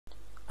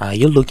Are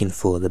you looking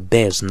for the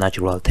best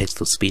natural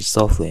text-to-speech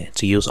software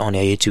to use on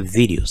your YouTube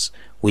videos,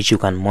 which you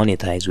can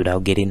monetize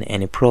without getting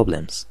any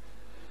problems?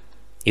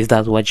 If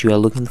that's what you are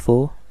looking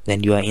for,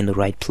 then you are in the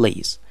right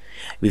place.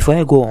 Before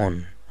I go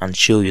on and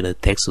show you the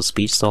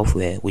text-to-speech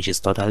software, which is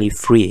totally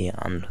free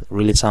and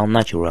really sound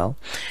natural,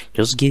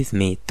 just give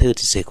me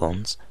 30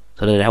 seconds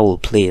so that I will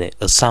play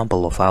a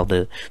sample of how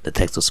the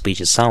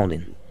text-to-speech is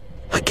sounding.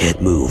 I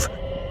can't move,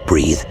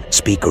 breathe,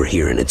 speak or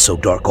hear, and it's so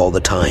dark all the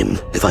time.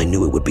 If I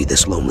knew it would be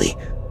this lonely,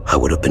 I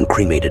would have been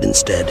cremated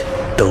instead.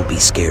 Don't be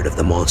scared of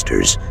the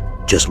monsters.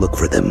 Just look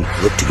for them.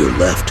 Look to your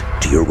left,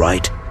 to your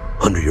right,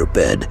 under your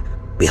bed,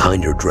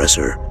 behind your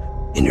dresser,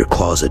 in your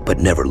closet, but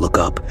never look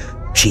up.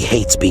 She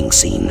hates being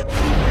seen.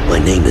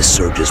 My name is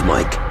Serges,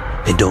 Mike,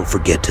 and don't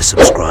forget to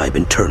subscribe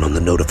and turn on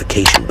the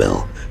notification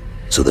bell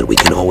so that we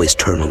can always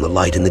turn on the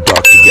light in the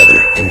dark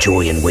together.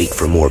 Enjoy and wait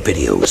for more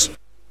videos.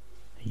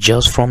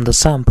 Just from the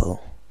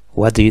sample,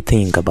 what do you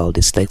think about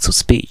this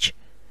text-to-speech?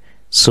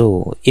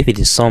 So, if it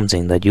is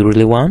something that you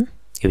really want,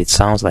 if it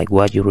sounds like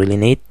what you really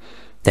need,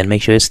 then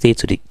make sure you stay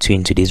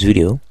tuned to this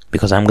video,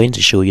 because I'm going to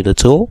show you the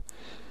tool,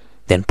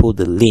 then put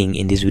the link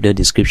in this video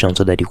description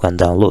so that you can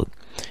download.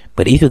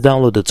 But if you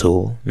download the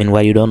tool,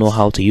 meanwhile you don't know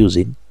how to use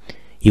it,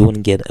 you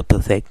won't get a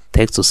perfect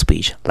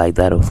text-to-speech like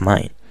that of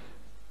mine.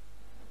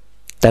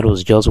 That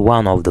was just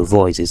one of the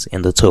voices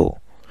in the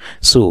tool.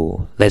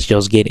 So, let's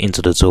just get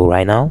into the tool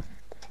right now.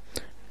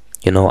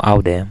 You know,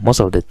 out there, most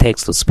of the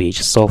text-to-speech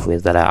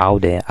softwares that are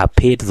out there are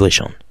paid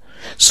version.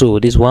 So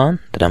this one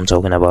that I'm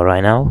talking about right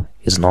now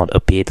is not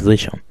a paid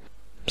version.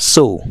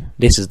 So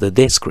this is the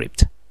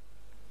Descript.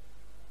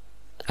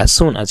 As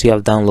soon as you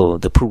have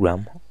downloaded the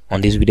program, on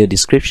this video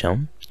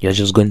description, you're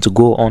just going to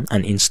go on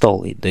and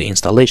install it. The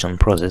installation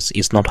process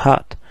is not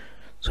hard,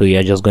 so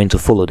you're just going to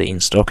follow the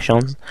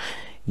instructions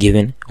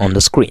given on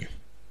the screen.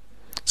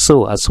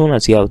 So as soon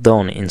as you have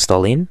done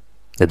installing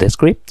the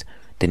Descript,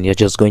 then you're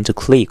just going to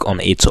click on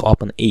it to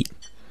open it.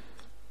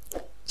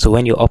 So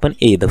when you open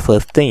it, the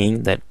first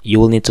thing that you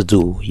will need to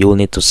do, you will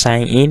need to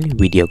sign in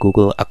with your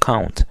Google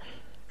account.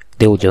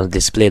 They will just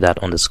display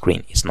that on the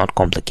screen. It's not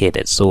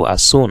complicated. So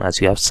as soon as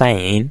you have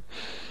signed in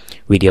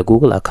with your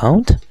Google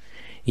account,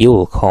 you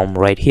will come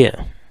right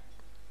here.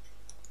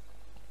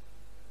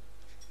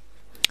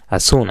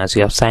 As soon as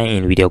you have signed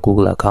in with your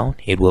Google account,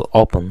 it will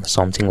open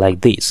something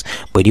like this,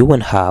 but you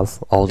won't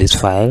have all these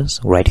files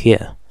right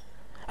here.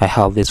 I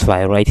have this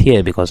file right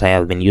here because I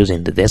have been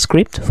using the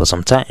Descript for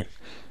some time.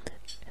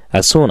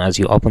 As soon as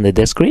you open the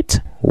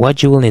Descript,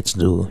 what you will need to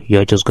do,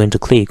 you're just going to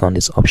click on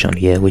this option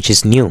here, which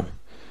is new.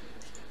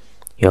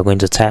 You're going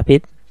to tap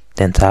it,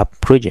 then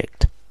tap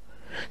Project.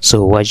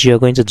 So what you're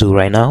going to do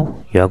right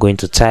now, you're going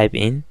to type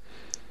in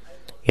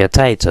your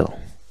title.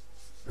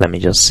 Let me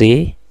just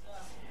see,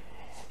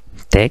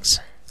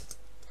 text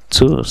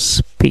to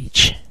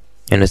speech.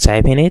 You're going to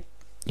type in it.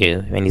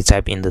 When you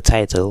type in the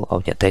title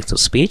of your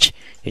text-to-speech,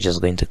 you're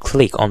just going to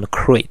click on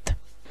Create.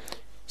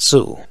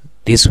 So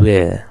this is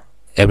where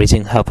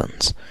everything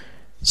happens.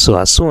 So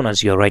as soon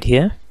as you're right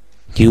here,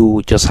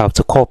 you just have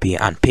to copy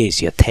and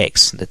paste your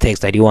text, the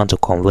text that you want to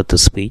convert to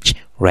speech,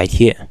 right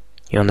here.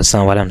 You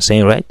understand what I'm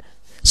saying, right?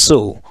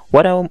 So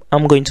what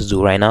I'm going to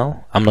do right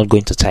now, I'm not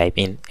going to type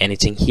in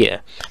anything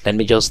here. Let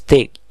me just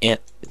take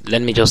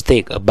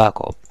a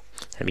backup.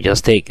 Let me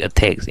just take a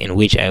text in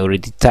which I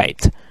already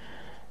typed.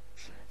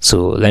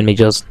 So let me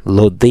just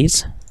load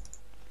this.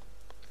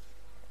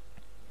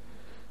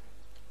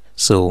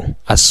 So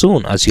as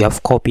soon as you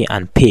have copy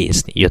and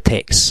paste your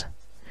text,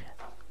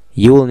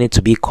 you will need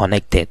to be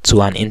connected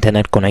to an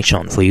internet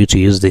connection for you to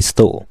use this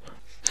tool.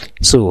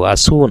 So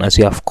as soon as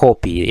you have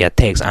copied your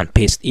text and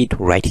paste it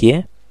right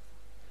here,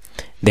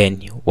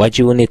 then what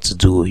you will need to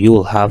do, you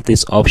will have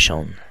this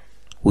option,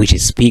 which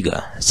is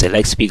speaker.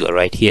 Select speaker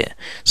right here.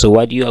 So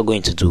what you are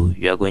going to do,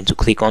 you are going to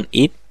click on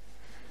it,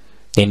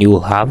 then you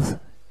will have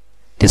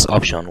this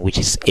option, which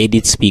is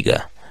edit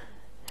speaker.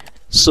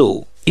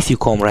 So if you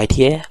come right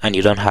here and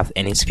you don't have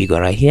any speaker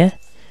right here,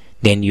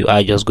 then you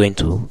are just going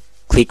to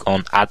click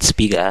on add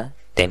speaker,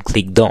 then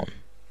click done.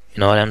 You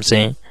know what I'm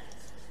saying?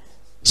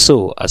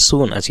 So as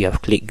soon as you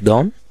have clicked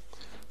done,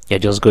 you're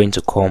just going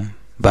to come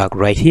back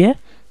right here,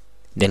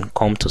 then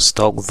come to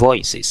stock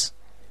voices.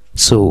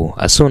 So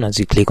as soon as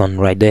you click on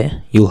right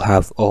there, you'll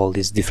have all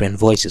these different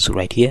voices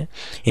right here,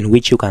 in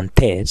which you can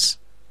test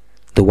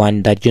the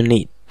one that you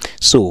need.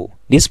 So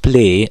this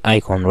play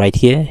icon right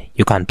here,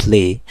 you can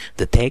play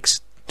the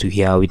text to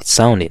hear how it's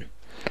sounding.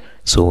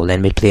 So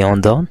let me play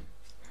on down.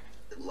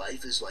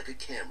 Life is like a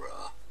camera.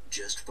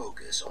 Just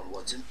focus on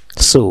what's in.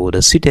 So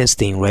the sweetest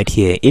thing right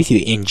here, if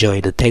you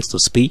enjoy the text to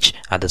speech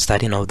at the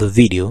starting of the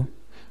video,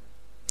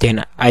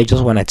 then I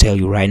just want to tell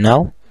you right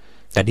now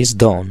that this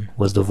Dawn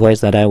was the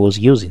voice that I was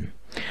using.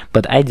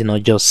 But I did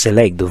not just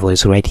select the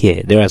voice right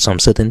here. There are some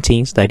certain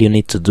things that you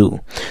need to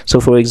do. So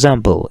for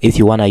example, if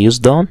you want to use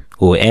Dawn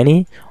or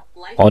any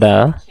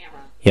other,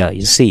 yeah,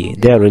 you see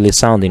they're really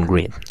sounding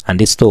great, and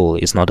this tool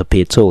is not a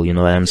paid tool, you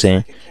know what I'm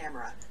saying?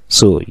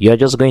 So you're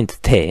just going to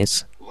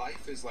test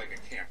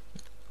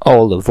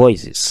all the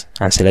voices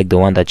and select the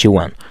one that you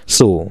want.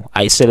 So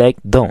I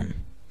select Dawn.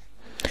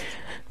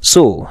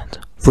 So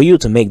for you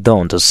to make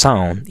done to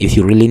sound, if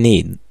you really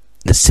need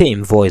the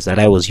same voice that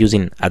I was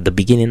using at the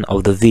beginning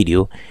of the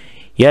video,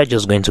 you're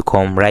just going to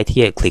come right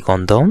here, click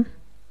on done.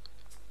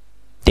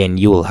 Then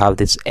you will have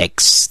this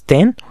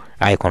extend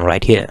icon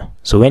right here.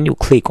 So when you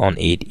click on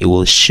it, it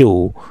will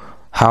show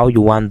how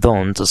you want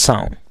done to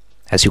sound.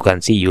 As you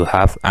can see, you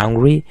have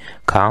angry,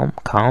 calm,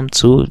 calm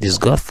to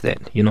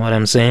disgusted. You know what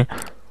I'm saying?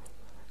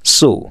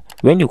 So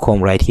when you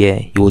come right here,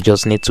 you will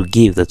just need to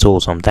give the tool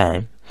some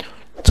time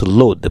to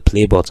load the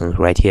play buttons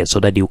right here, so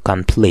that you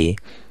can play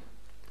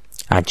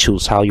and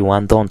choose how you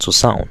want done to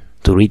sound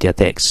to read your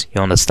text.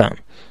 You understand?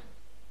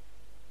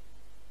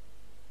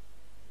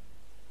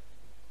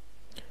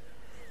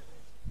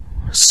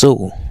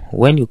 So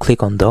when you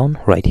click on done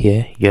right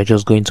here, you're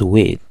just going to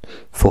wait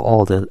for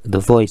all the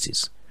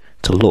voices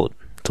to load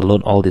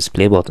all these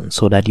play buttons,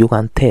 so that you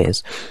can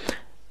test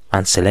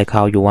and select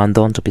how you want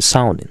done to be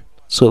sounding.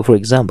 So for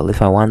example,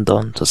 if I want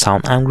done to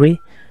sound angry,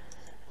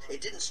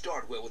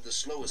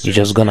 you're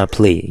just gonna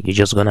play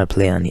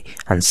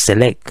and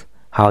select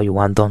how you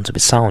want done to be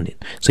sounding.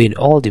 So it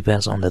all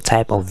depends on the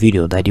type of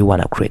video that you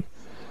want to create.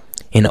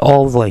 In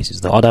all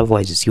voices, the other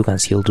voices, you can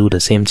still do the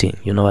same thing.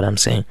 You know what I'm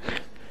saying?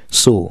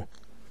 So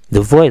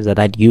the voice that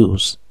I'd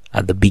use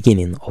at the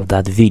beginning of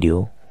that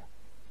video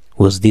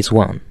was this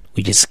one,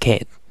 which is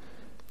scared.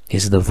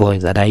 This is the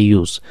voice that I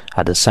use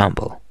at the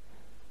sample.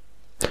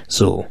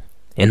 So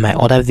in my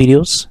other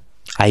videos,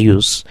 I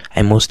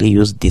mostly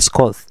use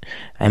disgusted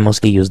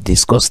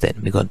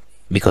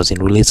because it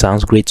really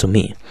sounds great to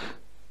me.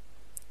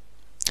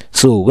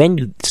 So when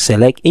you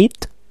select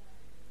it,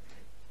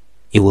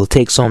 it will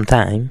take some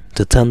time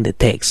to turn the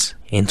text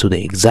into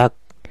the exact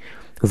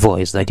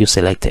voice that you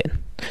selected.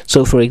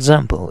 So for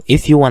example,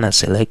 if you want to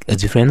select a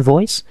different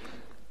voice,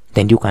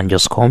 then you can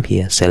just come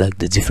here, select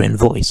the different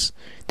voice.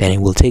 Then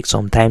it will take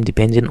some time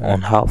depending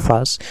on how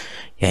fast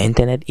your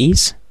internet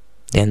is,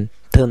 then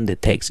turn the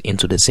text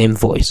into the same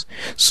voice.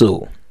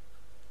 So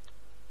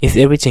if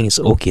everything is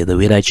okay the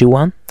way that you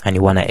want, and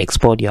you want to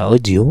export your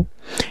audio,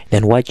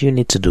 then what you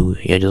need to do,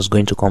 you're just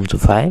going to come to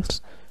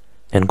files,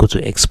 then go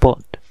to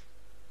export.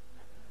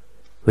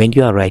 When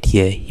you are right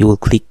here, you will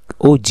click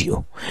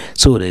audio.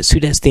 So the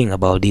sweetest thing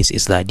about this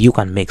is that you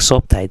can make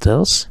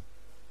subtitles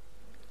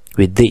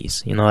with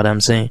this. You know what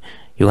I'm saying?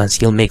 You can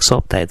still make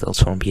subtitles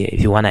from here.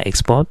 If you want to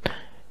export,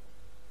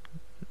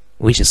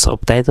 which is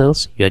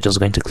subtitles, you are just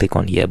going to click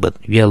on here, but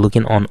we are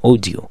looking on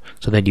audio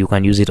so that you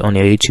can use it on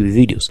your YouTube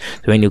videos.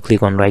 So when you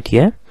click on right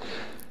here,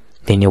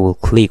 then you will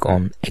click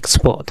on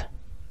export.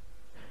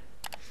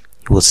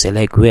 You will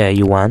select where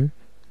you want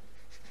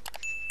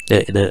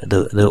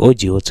the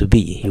audio to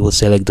be. You will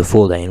select the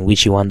folder in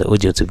which you want the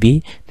audio to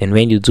be. Then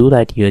when you do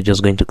that, you're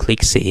just going to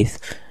click save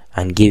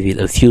and give it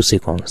a few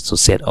seconds to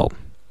set up.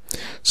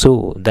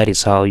 So that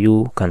is how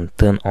you can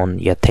turn on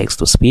your text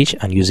to speech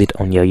and use it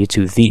on your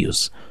YouTube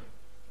videos.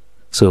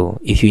 So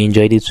if you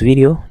enjoyed this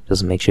video,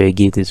 just make sure you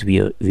give this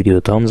video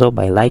a thumbs up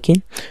by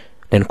liking,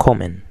 then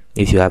comment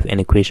if you have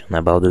any question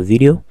about the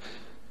video,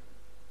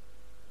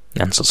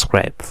 and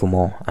subscribe for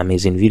more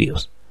amazing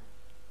videos.